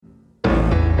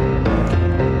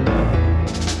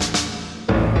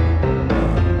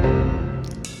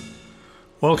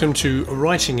Welcome to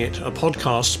Writing It, a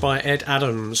podcast by Ed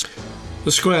Adams.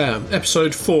 The Square,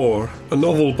 Episode 4, a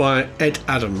novel by Ed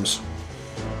Adams.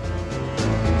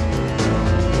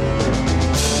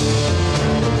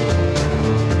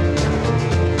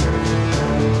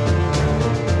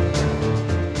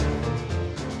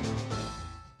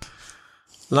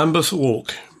 Lambeth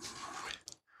Walk.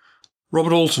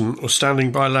 Robert Alton was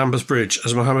standing by Lambeth Bridge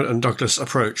as Mohammed and Douglas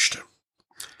approached.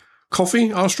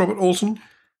 "Coffee?" asked Robert Alton.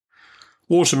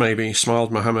 "Water, maybe," smiled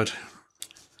Mohammed.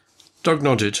 Doug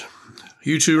nodded.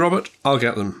 "You too, Robert? I'll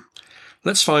get them.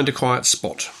 Let's find a quiet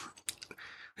spot."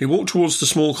 He walked towards the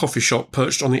small coffee shop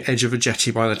perched on the edge of a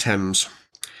jetty by the Thames.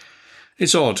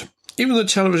 "It's odd. Even the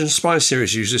television spy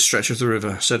series use this stretch of the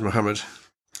river," said Mohammed.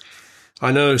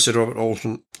 "I know," said Robert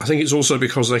Alton. "I think it's also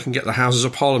because they can get the Houses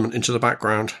of Parliament into the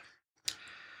background."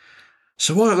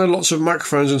 "So why aren't there lots of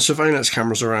microphones and surveillance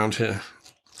cameras around here?"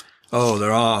 "Oh,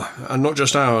 there are, and not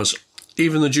just ours.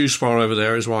 Even the juice bar over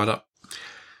there is wired up.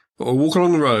 But we'll walk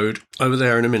along the road over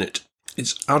there in a minute.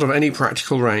 It's out of any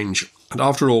practical range, and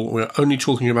after all, we're only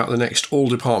talking about the next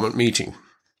all-department meeting."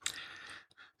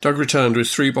 Doug returned with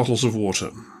 3 bottles of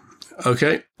water.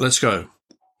 "OK, let's go."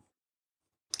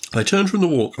 They turned from the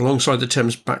walk alongside the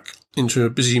Thames back into a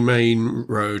busy main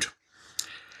road.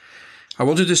 "I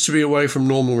wanted this to be away from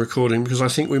normal recording because I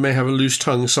think we may have a loose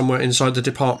tongue somewhere inside the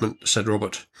department," said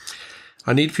Robert.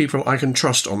 "I need people I can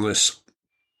trust on this."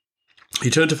 He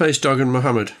turned to face Doug and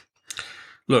Mohammed.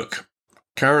 "Look,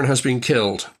 Karen has been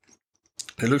killed.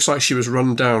 It looks like she was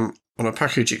run down on a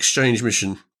package exchange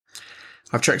mission.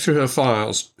 I've checked through her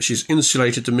files. She's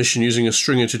insulated the mission using a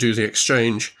stringer to do the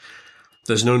exchange.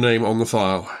 There's no name on the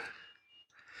file."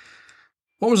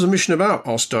 "What was the mission about?"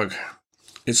 asked Doug.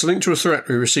 "It's linked to a threat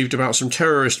we received about some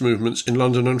terrorist movements in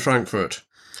London and Frankfurt.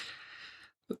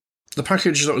 The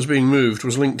package that was being moved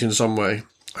was linked in some way.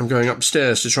 I'm going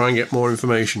upstairs to try and get more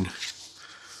information."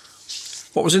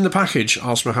 "What was in the package?"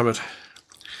 asked Mohammed.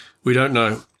 "We don't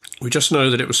know. We just know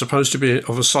that it was supposed to be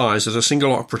of a size that a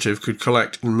single operative could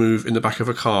collect and move in the back of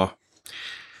a car."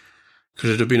 "Could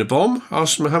it have been a bomb?"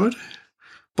 asked Mohammed.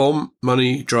 "Bomb,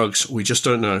 money, drugs, we just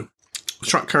don't know. The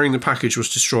truck carrying the package was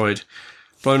destroyed,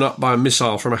 blown up by a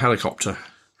missile from a helicopter."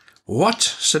 "What?"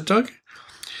 said Doug.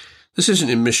 "This isn't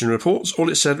in mission reports. All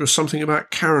it said was something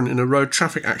about Karen in a road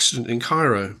traffic accident in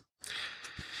Cairo."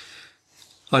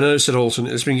 "I know," said Alton.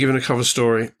 "It's been given a cover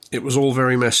story. It was all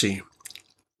very messy.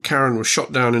 Karen was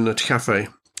shot down in a cafe.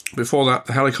 Before that,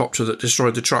 the helicopter that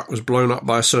destroyed the truck was blown up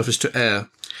by a surface-to-air.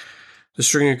 The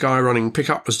stringer guy running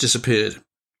pickup has disappeared.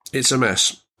 It's a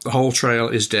mess. The whole trail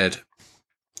is dead."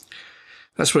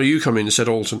 "That's where you come in," said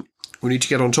Alton. "We need to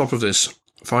get on top of this.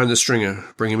 Find the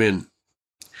stringer. Bring him in."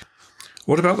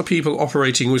 "What about the people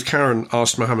operating with Karen?"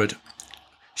 asked Mohammed.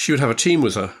 "She would have a team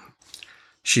with her."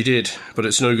 "She did, but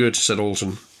it's no good," said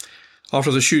Alton. "After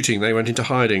the shooting, they went into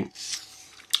hiding.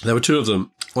 There were 2 of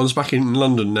them. One's back in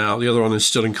London now, the other one is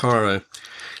still in Cairo.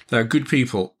 They are good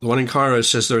people. The one in Cairo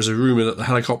says there is a rumour that the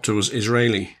helicopter was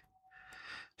Israeli."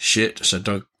 "Shit," said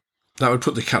Doug. "That would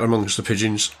put the cat amongst the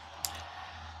pigeons."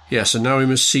 "Yes, and now we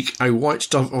must seek a white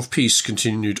dove of peace,"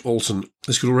 continued Alton.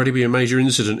 "This could already be a major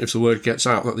incident if the word gets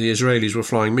out that the Israelis were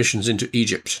flying missions into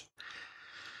Egypt."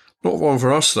 "Not one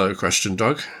for us, though?" questioned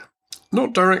Doug.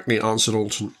 "Not directly," answered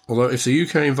Alton, "although if the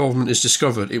UK involvement is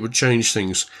discovered, it would change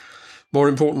things. More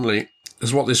importantly,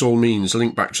 is what this all means,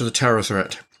 linked back to the terror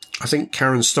threat. I think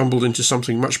Karen stumbled into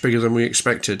something much bigger than we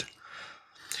expected.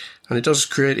 And it does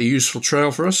create a useful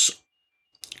trail for us,"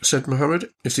 said Mohammed.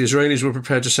 "If the Israelis were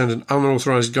prepared to send an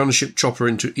unauthorized gunship chopper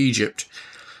into Egypt,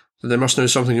 then they must know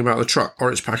something about the truck or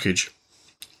its package."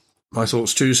 "My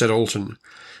thoughts too," said Alton.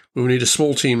 "We will need a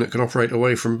small team that can operate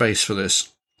away from base for this.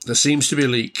 There seems to be a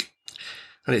leak,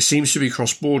 and it seems to be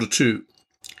cross-border too.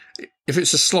 If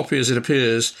it's as sloppy as it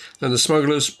appears, then the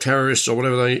smugglers, terrorists, or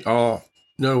whatever they are,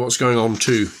 know what's going on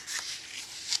too."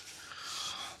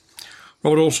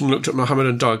 Robert Alton looked at Mohammed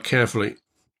and Doug carefully.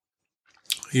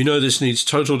 "You know this needs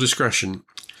total discretion.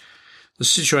 The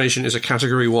situation is a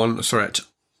Category 1 threat."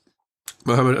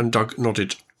 Mohammed and Doug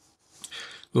nodded.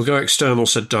 "We'll go external,"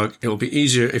 said Doug. "It will be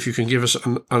easier if you can give us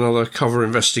another cover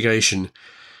investigation.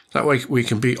 That way we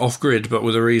can be off-grid, but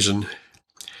with a reason."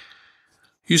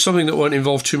 "Use something that won't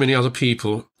involve too many other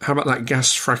people. How about that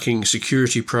gas fracking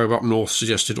security probe up north?"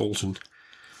 suggested Alton.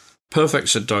 "Perfect,"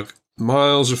 said Doug.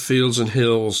 "Miles of fields and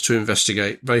hills to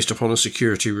investigate, based upon a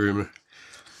security rumour."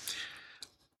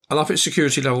 "I'll up its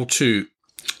security level too,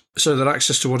 so that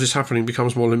access to what is happening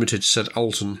becomes more limited," said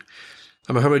Alton.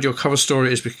 "And Mohammed, your cover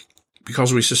story is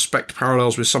because we suspect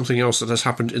parallels with something else that has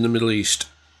happened in the Middle East."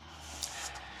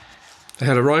 They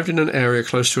had arrived in an area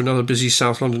close to another busy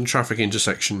South London traffic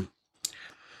intersection.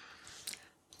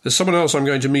 There's someone else I'm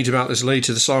going to meet about this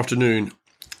later this afternoon.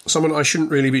 Someone I shouldn't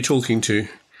really be talking to.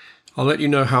 I'll let you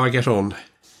know how I get on.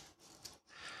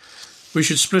 We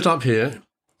should split up here.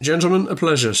 Gentlemen, a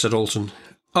pleasure, said Alton.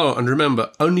 Oh, and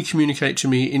remember, only communicate to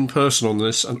me in person on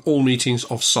this and all meetings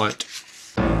off-site.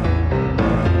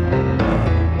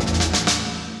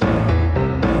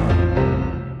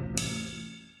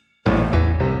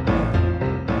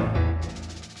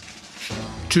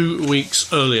 Two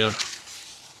weeks earlier.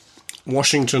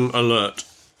 Washington alert.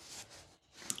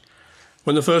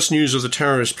 When the first news of the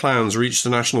terrorist plans reached the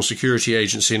National Security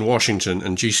Agency in Washington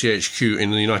and GCHQ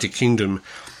in the United Kingdom,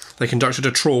 they conducted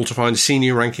a trawl to find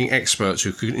senior-ranking experts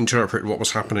who could interpret what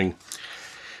was happening.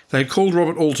 They had called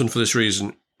Robert Alton for this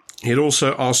reason. He had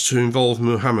also asked to involve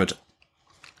Muhammad.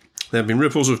 There had been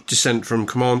ripples of dissent from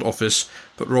Command Office,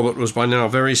 but Robert was by now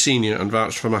very senior and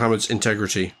vouched for Muhammad's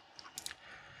integrity.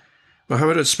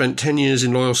 Muhammad had spent 10 years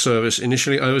in loyal service,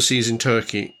 initially overseas in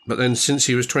Turkey, but then since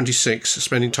he was 26,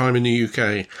 spending time in the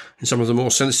UK in some of the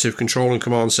more sensitive control and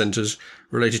command centres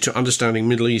related to understanding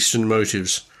Middle Eastern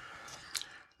motives.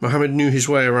 Muhammad knew his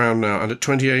way around now, and at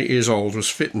 28 years old was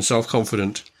fit and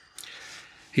self-confident.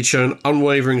 He'd shown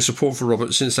unwavering support for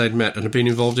Robert since they'd met and had been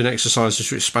involved in exercises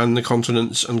to expand the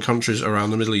continents and countries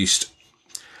around the Middle East.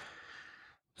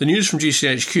 The news from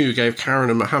GCHQ gave Karen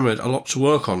and Muhammad a lot to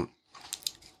work on.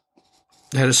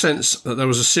 They had a sense that there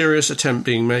was a serious attempt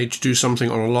being made to do something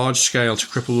on a large scale to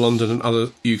cripple London and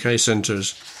other UK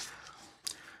centres.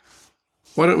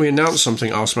 Why don't we announce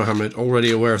something, asked Muhammad,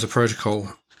 already aware of the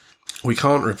protocol. We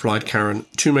can't, replied Karen.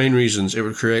 Two main reasons. It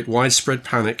would create widespread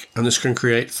panic, and this can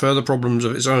create further problems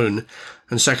of its own,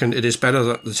 and second, it is better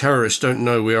that the terrorists don't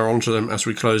know we are onto them as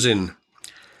we close in.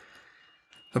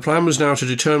 The plan was now to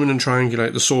determine and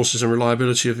triangulate the sources and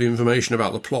reliability of the information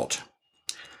about the plot.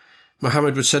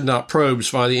 Muhammad would send out probes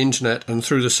via the internet and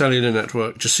through the cellular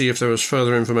network to see if there was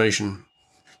further information.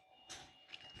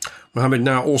 Muhammad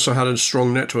now also had a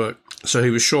strong network, so he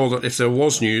was sure that if there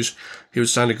was news, he would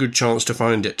stand a good chance to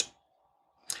find it.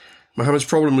 Muhammad's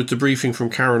problem with the briefing from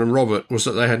Karen and Robert was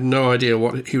that they had no idea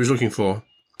what he was looking for.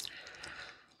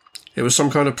 It was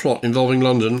some kind of plot involving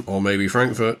London, or maybe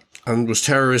Frankfurt, and was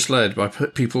terrorist-led by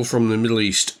people from the Middle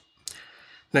East.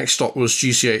 Next stop was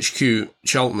GCHQ,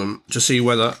 Cheltenham, to see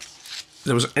whether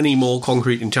there was any more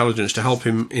concrete intelligence to help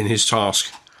him in his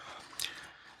task.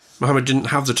 Muhammad didn't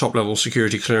have the top-level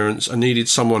security clearance and needed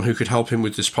someone who could help him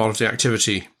with this part of the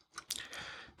activity.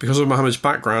 Because of Muhammad's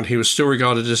background, he was still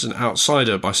regarded as an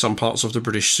outsider by some parts of the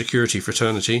British security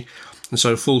fraternity, and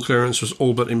so full clearance was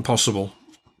all but impossible.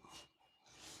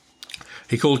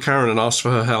 He called Karen and asked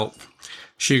for her help.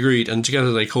 She agreed, and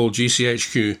together they called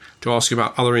GCHQ to ask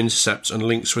about other intercepts and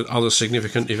links with other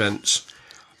significant events.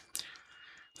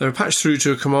 They were patched through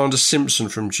to a Commander Simpson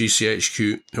from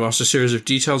GCHQ, who asked a series of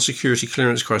detailed security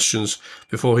clearance questions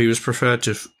before he was prepared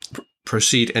to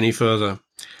proceed any further.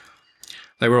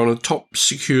 They were on a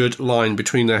top-secured line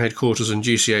between their headquarters and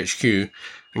GCHQ,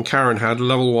 and Karen had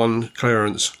level 1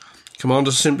 clearance.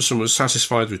 Commander Simpson was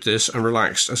satisfied with this and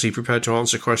relaxed as he prepared to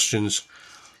answer questions.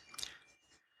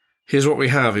 Here's what we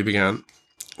have, he began.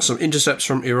 Some intercepts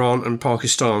from Iran and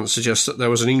Pakistan suggest that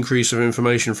there was an increase of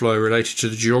information flow related to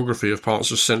the geography of parts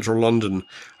of central London,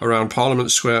 around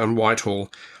Parliament Square and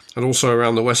Whitehall, and also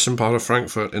around the western part of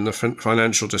Frankfurt in the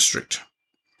financial district.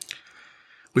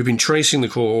 We've been tracing the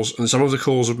calls, and some of the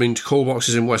calls have been to call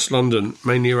boxes in West London,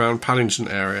 mainly around Paddington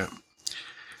area.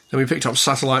 Then we picked up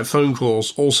satellite phone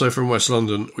calls, also from West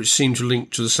London, which seem to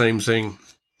link to the same thing.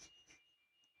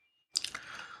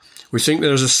 We think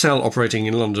there is a cell operating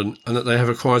in London and that they have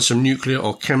acquired some nuclear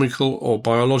or chemical or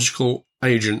biological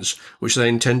agents which they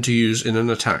intend to use in an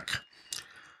attack.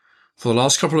 For the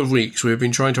last couple of weeks, we have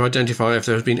been trying to identify if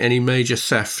there has been any major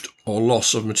theft or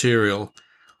loss of material.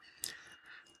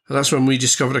 And that's when we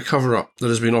discovered a cover-up that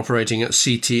has been operating at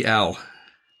CTL.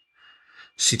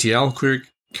 CTL? Queried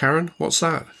Karen. What's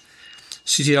that?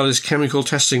 CTL is Chemical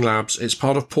Testing Labs. It's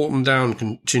part of Portland Down,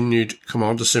 continued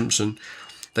Commander Simpson.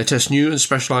 They test new and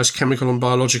specialised chemical and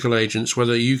biological agents,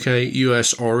 whether UK,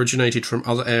 US or originated from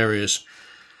other areas.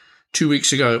 2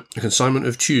 weeks ago, a consignment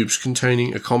of tubes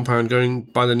containing a compound going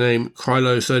by the name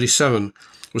Krylo-37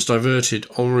 was diverted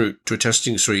en route to a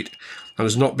testing suite and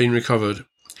has not been recovered.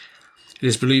 It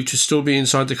is believed to still be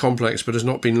inside the complex but has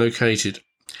not been located.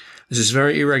 This is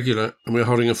very irregular and we are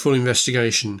holding a full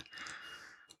investigation.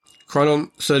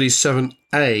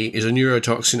 Krylon-37A is a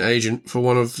neurotoxin agent for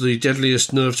one of the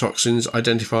deadliest nerve toxins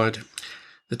identified.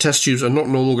 The test tubes are not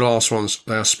normal glass ones.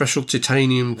 They are special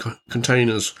titanium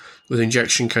containers with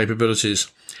injection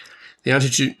capabilities. The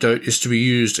antidote is to be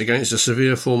used against a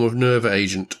severe form of nerve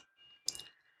agent.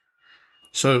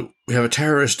 So, we have a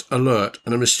terrorist alert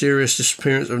and a mysterious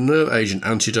disappearance of nerve agent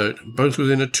antidote, both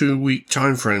within a 2-week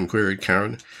time frame, queried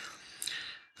Karen.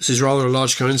 This is rather a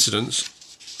large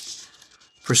coincidence.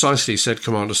 Precisely, said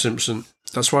Commander Simpson.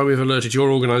 That's why we've alerted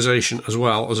your organisation, as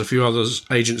well as a few other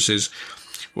agencies,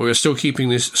 but we are still keeping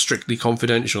this strictly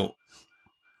confidential.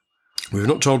 We've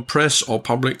not told press or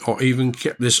public or even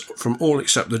kept this from all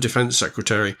except the Defence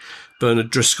Secretary, Bernard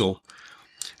Driscoll.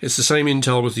 It's the same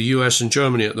intel with the US and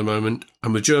Germany at the moment,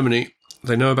 and with Germany,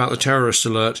 they know about the terrorist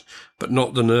alert, but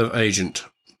not the nerve agent.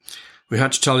 We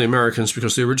had to tell the Americans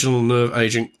because the original nerve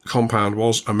agent compound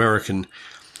was American,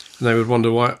 and they would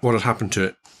wonder what had happened to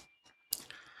it.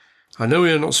 I know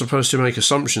we are not supposed to make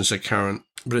assumptions, said Karen,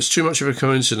 but it's too much of a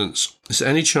coincidence. Is there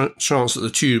any chance that the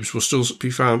tubes will still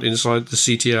be found inside the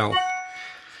CTL?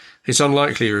 It's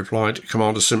unlikely, replied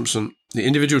Commander Simpson. The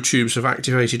individual tubes have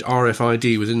activated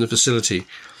RFID within the facility,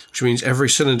 which means every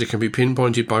cylinder can be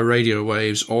pinpointed by radio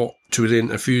waves or to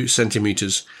within a few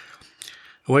centimetres.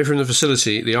 Away from the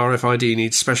facility, the RFID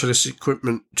needs specialist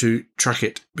equipment to track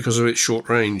it because of its short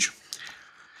range.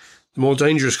 The more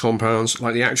dangerous compounds,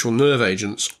 like the actual nerve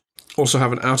agents, also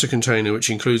have an outer container which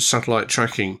includes satellite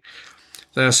tracking.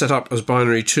 They are set up as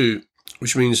binary 2,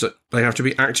 which means that they have to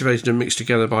be activated and mixed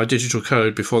together by digital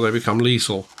code before they become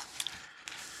lethal.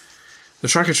 The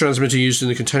tracker transmitter used in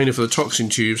the container for the toxin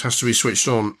tubes has to be switched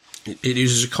on. It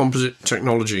uses a composite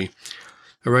technology,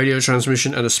 a radio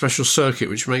transmission and a special circuit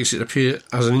which makes it appear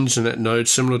as an internet node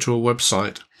similar to a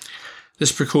website.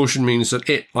 This precaution means that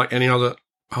it, like any other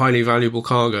highly valuable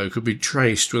cargo, could be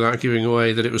traced without giving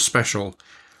away that it was special.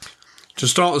 To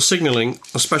start the signalling,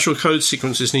 a special code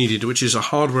sequence is needed, which is a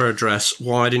hardware address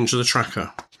wired into the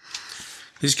tracker.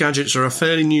 These gadgets are a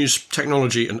fairly new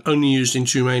technology and only used in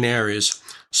 2 main areas: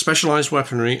 specialised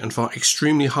weaponry and for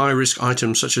extremely high-risk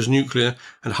items such as nuclear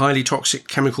and highly toxic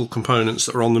chemical components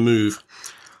that are on the move.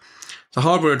 The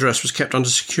hardware address was kept under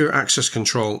secure access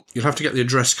control. You'll have to get the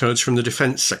address codes from the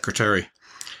Defence Secretary.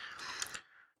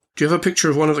 Do you have a picture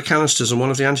of one of the canisters and one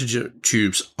of the antidote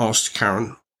tubes? Asked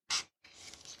Karen.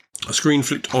 A screen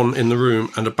flicked on in the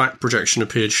room and a back projection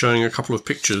appeared showing a couple of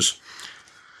pictures.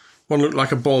 One looked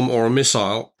like a bomb or a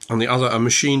missile, and the other a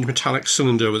machined metallic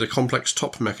cylinder with a complex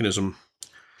top mechanism.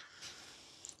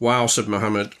 Wow, said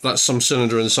Mohammed. That's some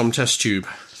cylinder and some test tube.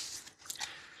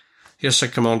 Yes,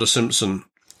 said Commander Simpson.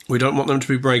 We don't want them to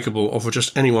be breakable or for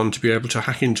just anyone to be able to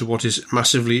hack into what is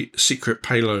massively secret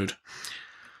payload.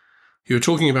 You were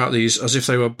talking about these as if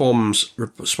they were bombs,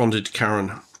 responded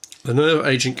Karen. The nerve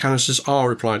agent canisters are,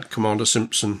 replied Commander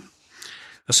Simpson.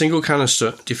 A single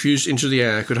canister diffused into the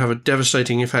air could have a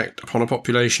devastating effect upon a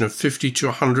population of 50 to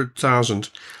 100,000,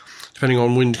 depending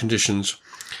on wind conditions.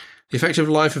 The effective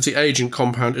life of the agent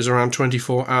compound is around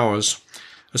 24 hours,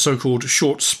 a so-called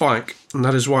short spike, and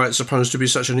that is why it's supposed to be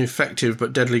such an effective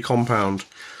but deadly compound.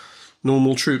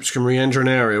 Normal troops can re-enter an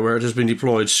area where it has been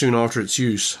deployed soon after its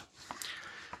use.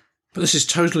 But this is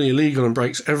totally illegal and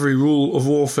breaks every rule of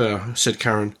warfare, said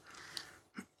Karen.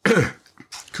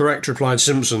 Correct, replied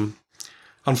Simpson.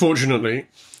 Unfortunately,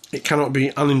 it cannot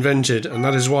be uninvented, and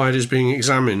that is why it is being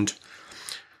examined,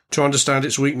 to understand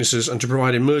its weaknesses and to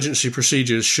provide emergency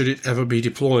procedures should it ever be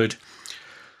deployed.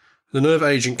 The nerve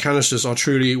agent canisters are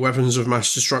truly weapons of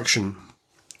mass destruction,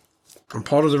 and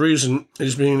part of the reason it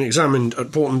is being examined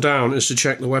at Porton Down is to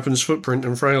check the weapon's footprint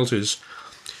and frailties.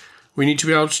 We need to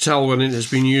be able to tell when it has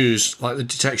been used, like the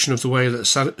detection of the way that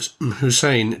Saddam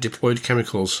Hussein deployed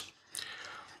chemicals.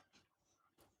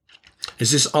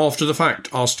 Is this after the fact?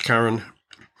 Asked Karen.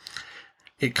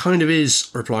 It kind of is,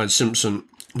 replied Simpson,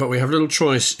 but we have little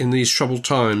choice in these troubled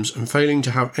times, and failing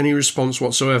to have any response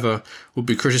whatsoever would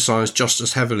be criticised just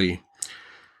as heavily.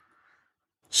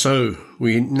 So,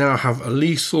 we now have a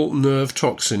lethal nerve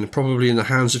toxin, probably in the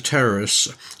hands of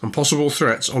terrorists, and possible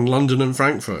threats on London and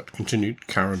Frankfurt, continued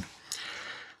Karen.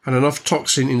 And enough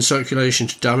toxin in circulation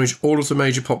to damage all of the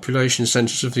major population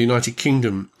centres of the United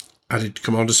Kingdom, added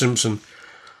Commander Simpson,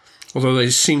 although they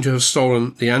seem to have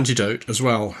stolen the antidote as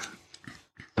well.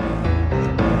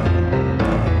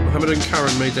 Mohammed and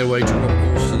Karen made their way to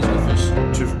Robert Alston's office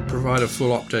to provide a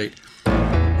full update.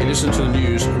 He listened to the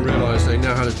news and realised they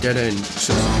now had a dead end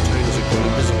since the containers had gone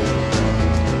invisible.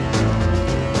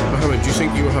 Mohammed, do you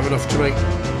think you will have enough to make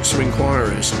some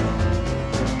inquiries?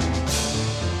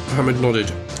 Mohammed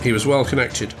nodded. He was well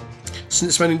connected.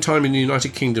 Since spending time in the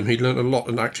United Kingdom, he'd learnt a lot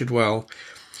and acted well.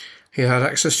 He had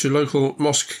access to local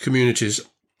mosque communities,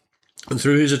 and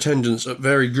through his attendance at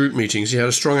varied group meetings, he had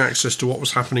a strong access to what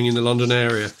was happening in the London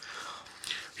area.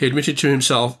 He admitted to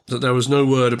himself that there was no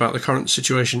word about the current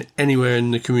situation anywhere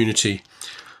in the community.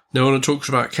 No one had talked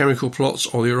about chemical plots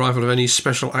or the arrival of any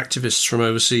special activists from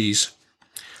overseas.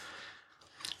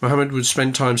 Mohammed would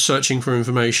spend time searching for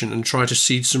information and try to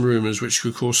seed some rumours which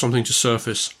could cause something to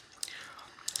surface.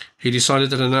 He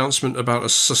decided that an announcement about a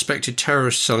suspected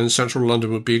terrorist cell in central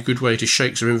London would be a good way to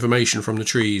shake some information from the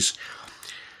trees.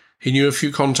 He knew a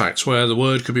few contacts where the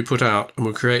word could be put out and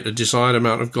would create a desired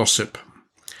amount of gossip.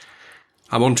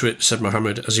 "I'm onto it," said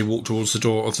Mohammed as he walked towards the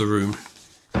door of the room.